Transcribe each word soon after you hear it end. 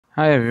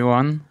Hi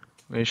everyone,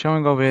 we're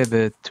showing over here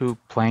the two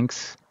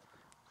planks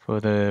for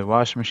the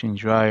washing machine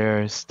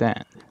dryer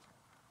stand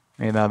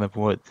made out of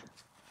wood.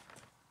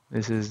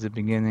 This is the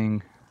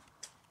beginning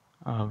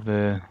of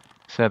the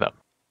setup.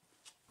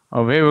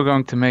 Over here we're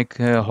going to make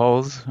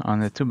holes on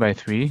the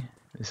 2x3.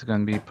 This is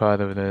going to be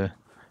part of the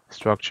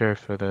structure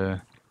for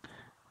the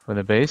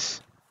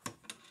base.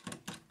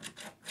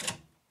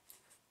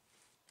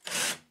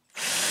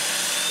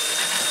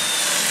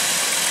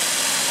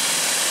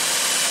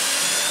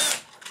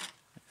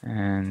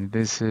 And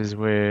this is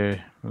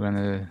where we're going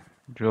to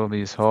drill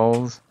these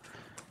holes.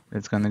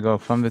 It's going to go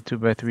from the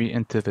 2x3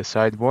 into the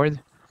sideboard.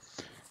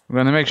 We're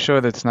going to make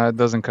sure that it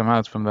doesn't come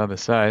out from the other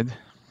side.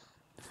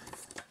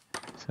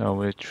 So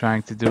we're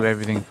trying to do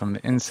everything from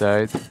the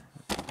inside,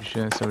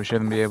 so we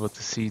shouldn't be able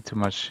to see too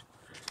much.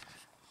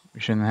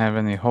 We shouldn't have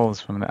any holes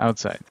from the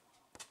outside.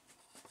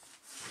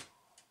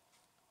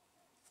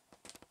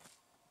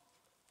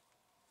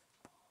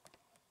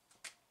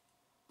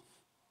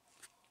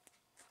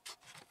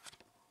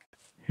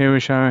 Here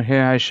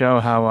I show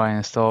how I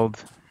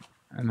installed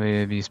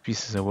these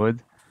pieces of wood.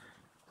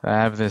 So I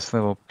have this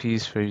little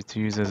piece for you to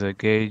use as a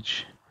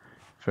gauge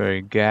for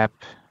a gap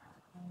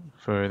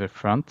for the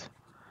front.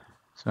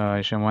 So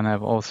I should want to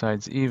have all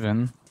sides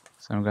even.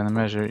 So I'm going to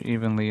measure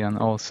evenly on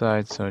all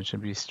sides so it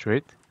should be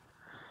straight.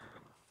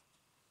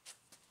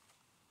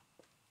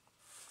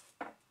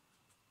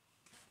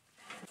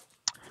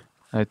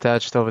 I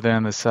attached over there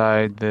on the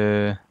side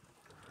the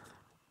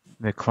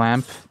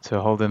clamp to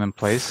hold it in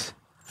place.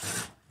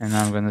 And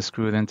now I'm going to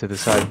screw it into the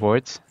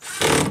sideboards.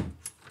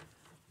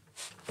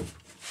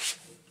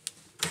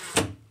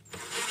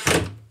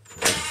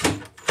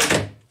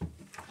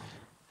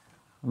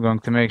 I'm going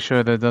to make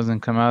sure that it doesn't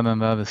come out on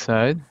the other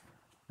side.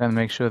 Gotta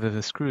make sure that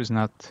the screw is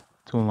not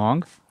too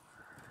long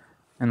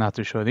and not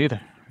too short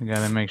either. You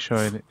gotta make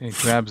sure it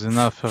grabs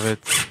enough of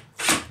it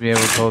to be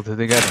able to hold it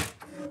together.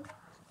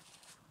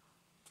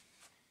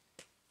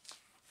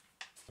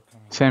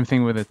 Same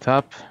thing with the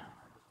top.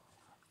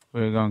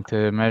 We're going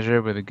to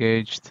measure with a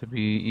gauge to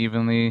be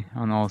evenly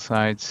on all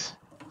sides,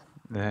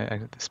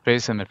 the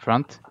space in the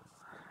front.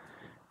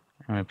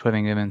 And we're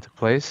putting it into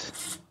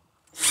place,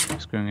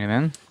 screwing it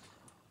in.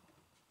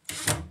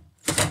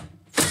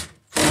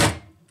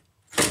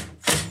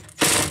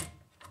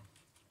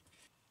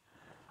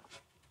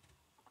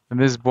 And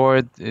this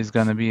board is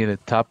going to be the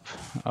top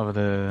of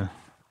the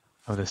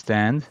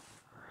stand.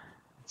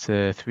 It's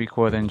a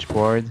 3/4 inch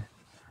board.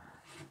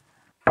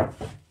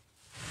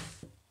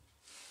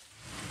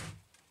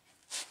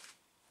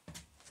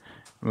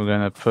 We're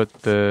gonna put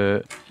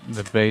the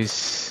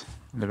base,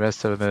 the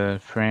rest of the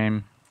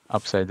frame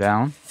upside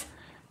down.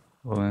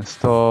 We're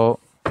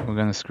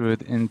gonna screw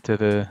it into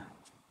the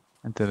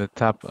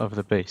top of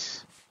the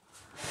base.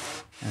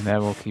 And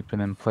that will keep it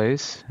in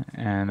place,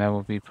 and that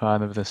will be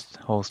part of this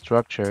whole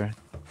structure.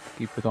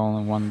 Keep it all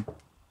in one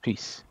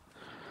piece.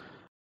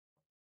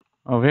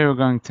 Over here we're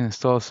going to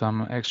install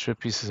some extra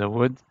pieces of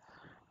wood.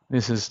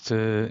 This is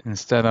to,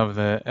 instead of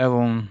the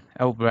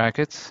L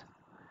brackets,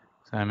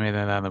 so I made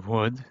that out of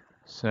wood.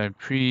 So I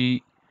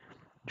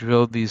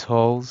pre-drilled these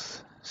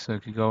holes so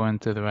it could go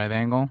into the right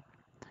angle,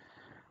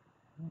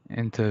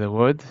 into the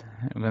wood.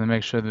 I'm going to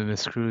make sure that the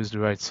screw is the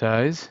right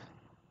size.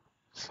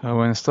 So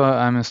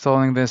I'm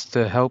installing this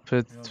to help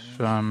it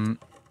from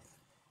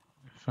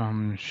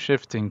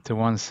shifting to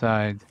one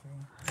side.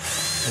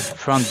 The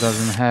front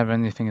doesn't have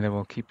anything that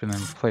will keep it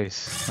in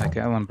place, like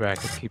an Allen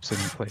bracket keeps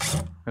it in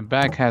place. The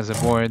back has a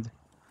board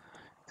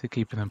to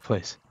keep it in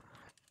place.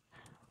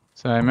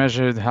 So I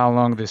measured how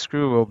long the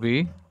screw will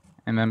be,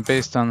 and then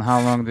based on how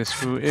long the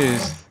screw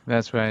is,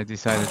 that's where I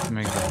decided to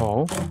make the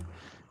hole.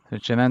 So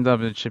it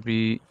should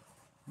be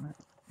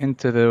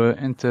into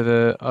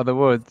the other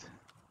wood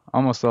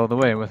almost all the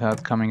way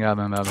without coming out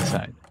on the other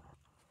side.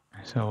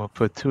 So we'll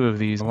put two of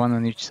these, one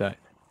on each side.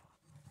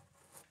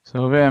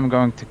 So over here I'm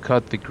going to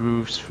cut the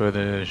grooves for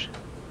the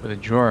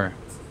drawer.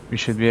 We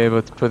should be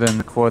able to put in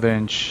a 1/4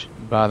 inch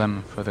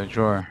bottom for the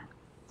drawer.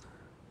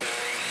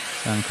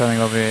 So I'm cutting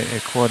over here a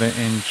 1/4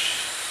 inch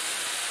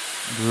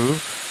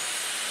groove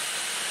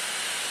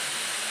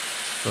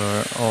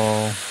for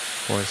all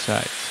four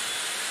sides.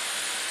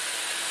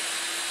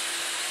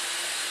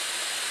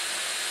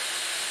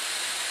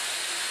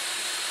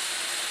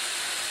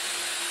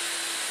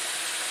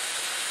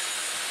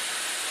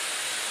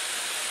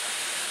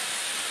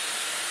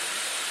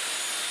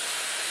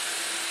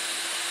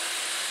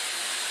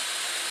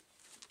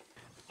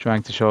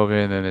 Trying to show over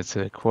here that it's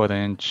a 1/4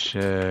 inch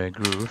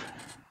groove,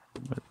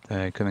 but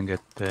I couldn't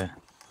get the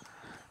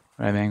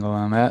right angle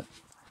on that.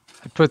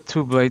 I put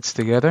two blades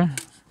together.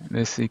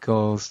 This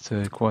equals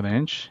to 1/4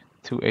 inch.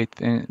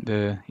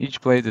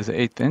 Each blade is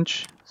 1/8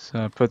 inch.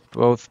 So I put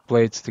both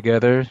blades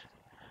together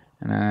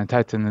and then I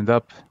tighten it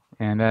up,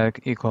 and that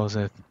equals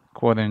a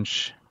 1/4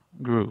 inch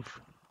groove.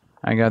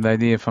 I got the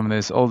idea from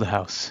this old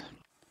house.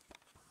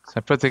 So I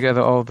put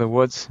together all the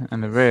woods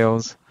and the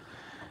rails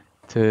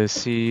to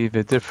see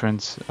the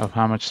difference of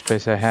how much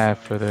space I have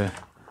for the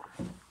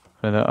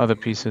other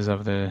pieces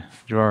of the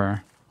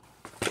drawer.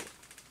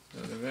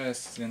 So the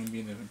rest is going to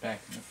be the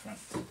back and the front.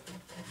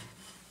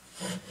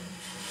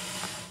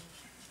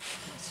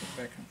 That's the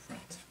back and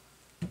front.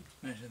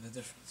 Measure the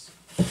difference.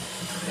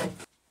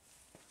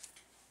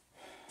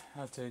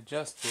 How to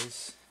adjust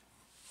this.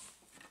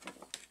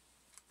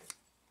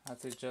 How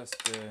to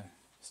adjust the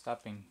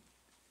stopping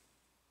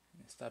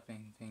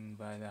thing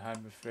by the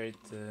Harbor Freight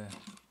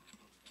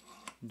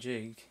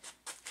jig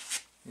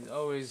is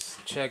always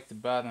check the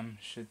bottom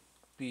should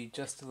be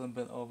just a little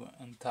bit over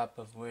on top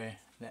of where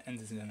the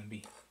end is going to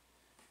be.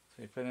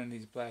 So you put in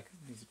these black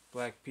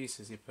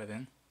pieces you put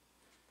in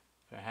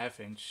for half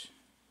inch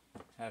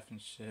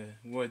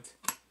wood.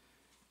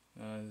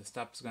 The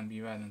stop is going to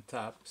be right on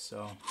top,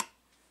 so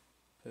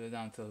put it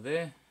down till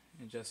there,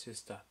 adjust your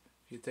stop.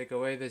 If you take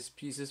away these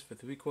pieces for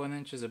 3/4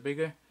 inches or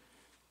bigger,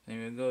 then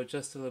you will go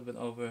just a little bit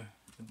over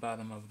the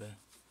bottom of the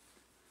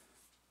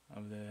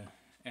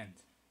end,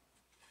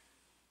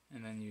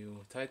 and then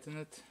you tighten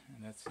it,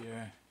 and that's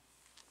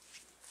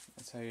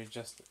how you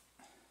adjust it.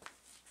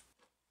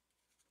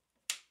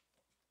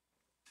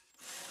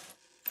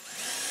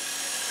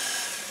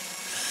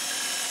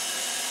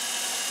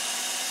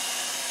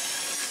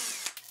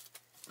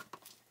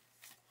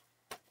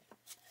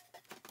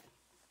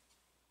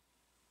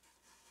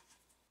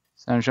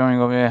 So I'm showing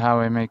over here how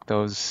I make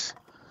those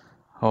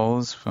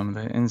holes from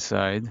the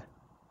inside.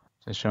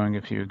 Just showing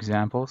a few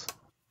examples.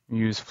 We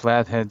use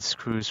flathead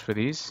screws for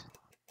these.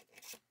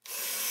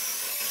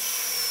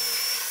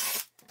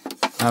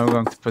 Now we're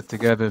going to put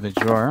together the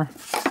drawer.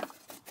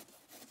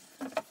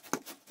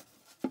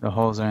 The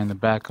holes are in the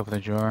back of the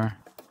drawer,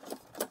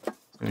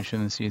 so you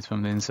shouldn't see it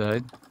from the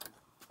inside.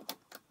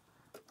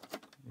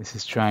 This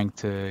is trying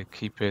to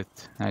keep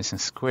it nice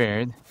and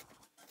squared.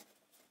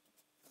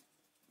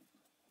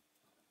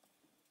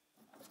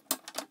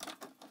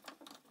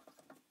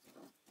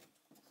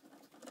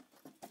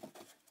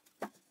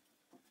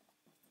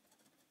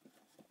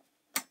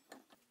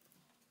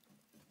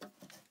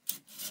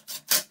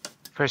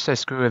 First I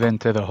screw it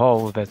into the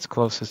hole that's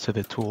closest to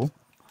the tool.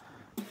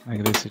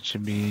 Like this, it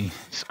should be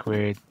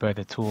squared by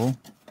the tool.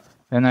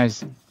 Then I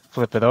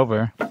flip it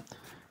over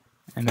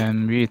and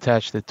then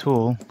reattach the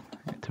tool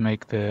to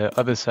make the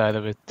other side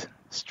of it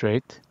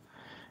straight.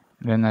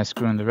 Then I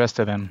screw in the rest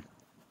of them.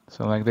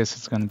 So like this,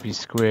 it's going to be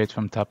squared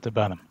from top to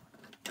bottom.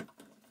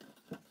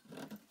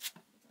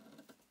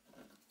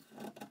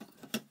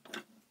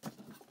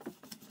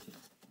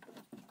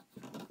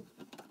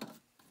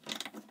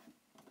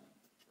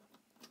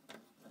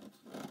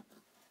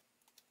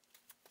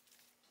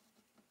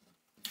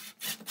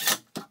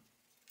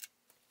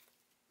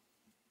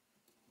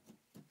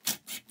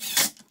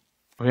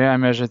 Here I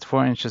measured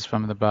 4 inches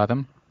from the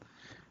bottom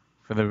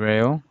for the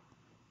rail,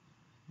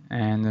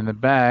 and in the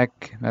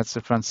back, that's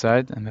the front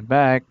side, in the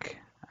back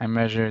I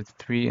measured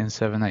 3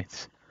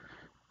 7/8.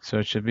 So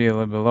it should be a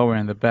little bit lower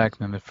in the back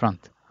than the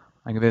front.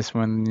 Like this,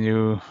 when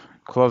you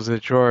close the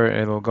drawer,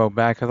 it'll go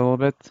back a little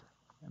bit.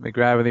 The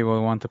gravity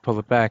will want to pull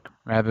it back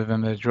rather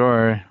than the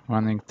drawer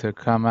wanting to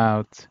come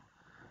out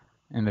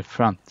in the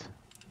front.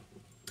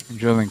 I'm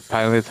trying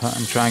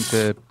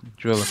to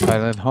drill a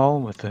pilot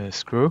hole with a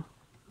screw.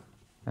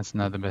 That's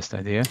not the best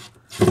idea.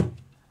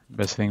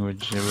 Best thing would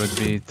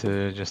be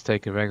to just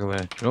take a regular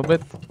drill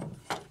bit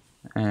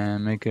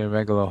and make a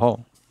regular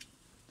hole.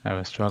 I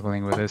was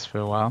struggling with this for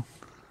a while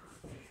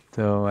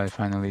till I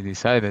finally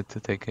decided to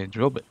take a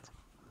drill bit.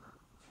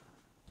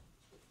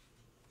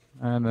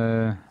 And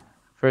the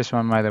first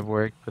one might have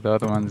worked, but the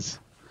other ones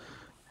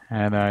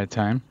had a hard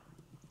time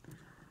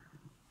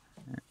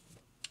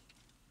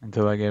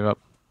until I gave up.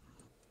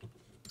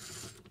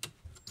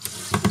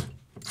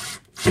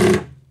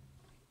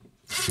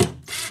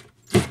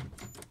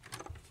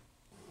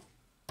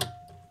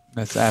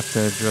 That's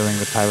after drilling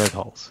the pilot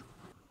holes.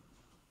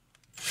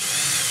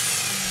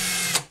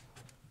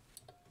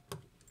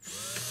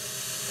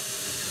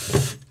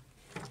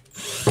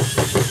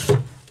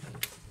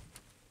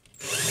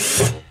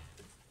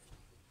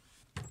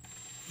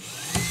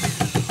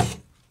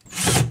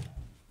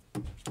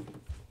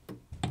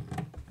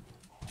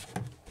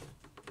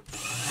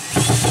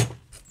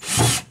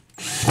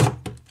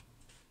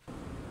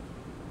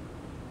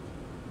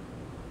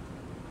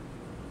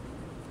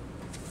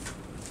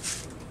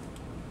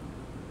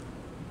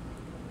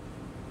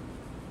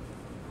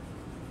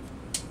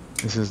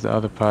 This is the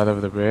other part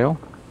of the rail.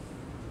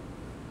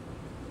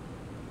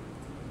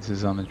 This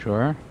is on the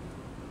drawer.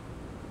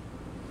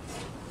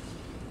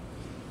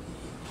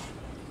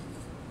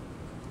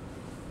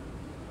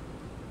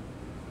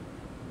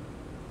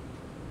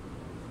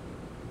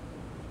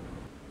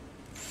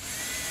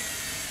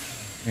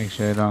 Make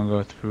sure I don't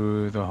go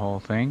through the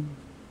whole thing.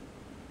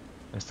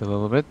 Just a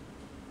little bit.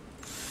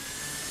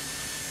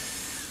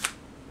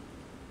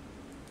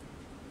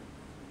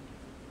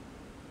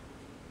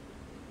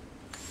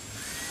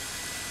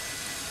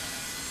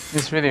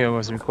 This video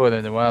was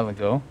recorded a while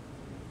ago.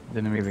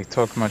 Didn't really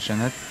talk much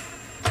in it.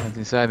 I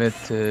decided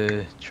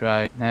to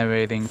try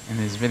narrating in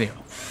this video.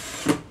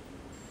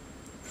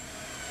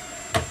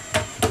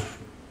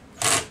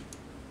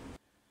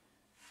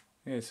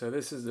 Okay, so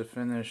this is the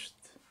finished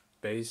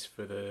base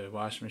for the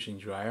washing machine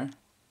dryer.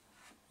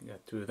 I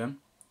got 2 of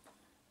them.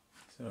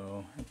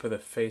 So I put a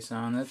face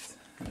on it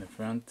in the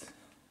front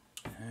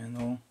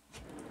handle.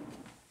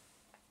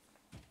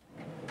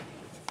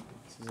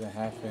 This is a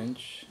 1/2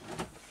 inch.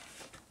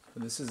 So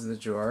this is the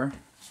drawer.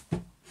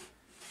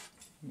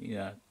 You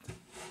got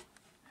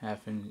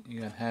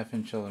 1/2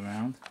 inch all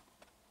around.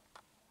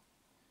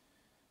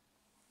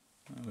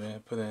 I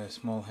put a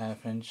small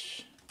 1/2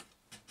 inch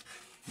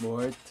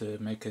board to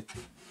make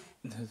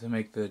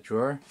the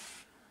drawer,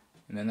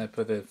 and then I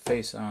put a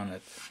face on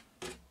it.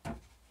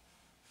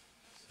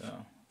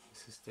 So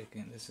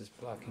this is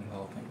blocking the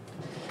whole thing.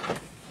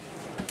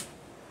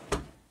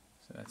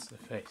 So that's the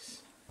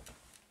face.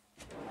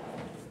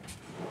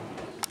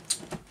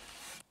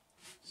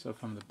 So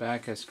from the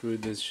back I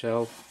screwed this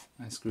shelf,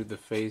 I screwed the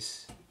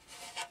face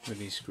with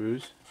these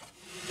screws.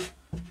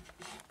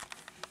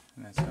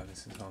 And that's how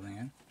this is holding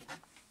in.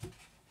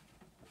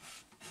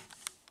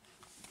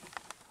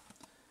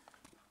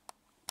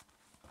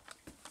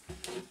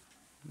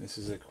 This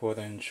is a 1/4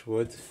 inch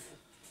wood.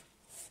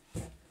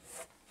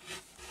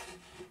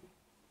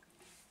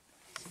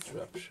 Let's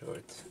drop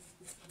short.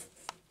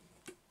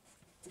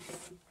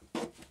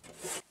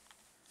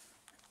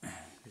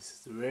 This is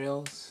the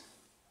rails.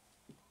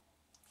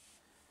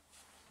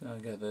 So I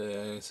got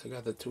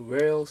the 2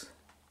 rails.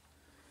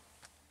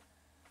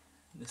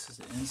 This is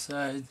the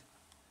inside.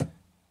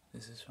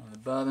 This is from the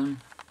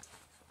bottom.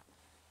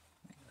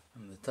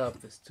 From the top,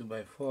 this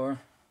 2x4,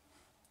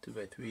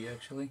 2x3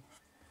 actually.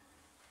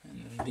 And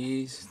then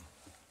these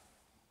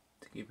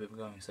to keep it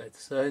going side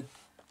to side.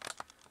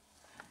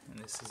 And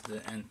this is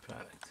the end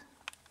product.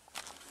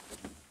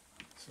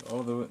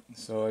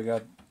 So I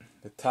got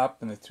the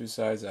top and the 2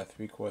 sides are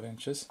 3/4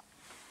 inches.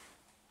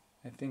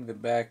 I think the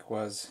back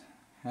was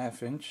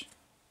 1/2 inch.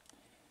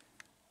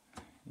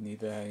 You need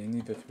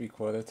the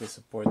 3/4 to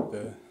support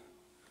the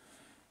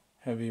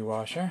heavy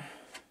washer.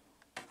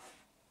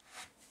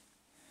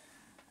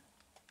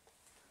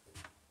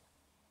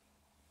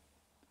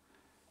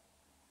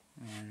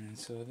 And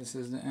so this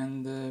is the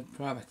end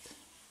product.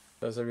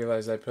 As I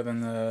realized, I put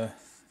in a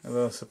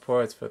little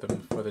support for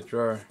the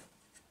drawer,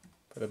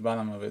 for the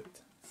bottom of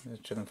it.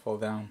 It shouldn't fall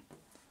down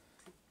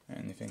or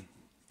anything.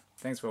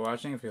 Thanks for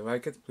watching. If you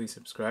like it, please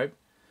subscribe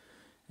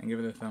and give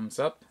it a thumbs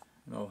up.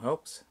 It all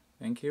helps.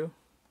 Thank you.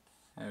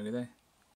 Have a good day.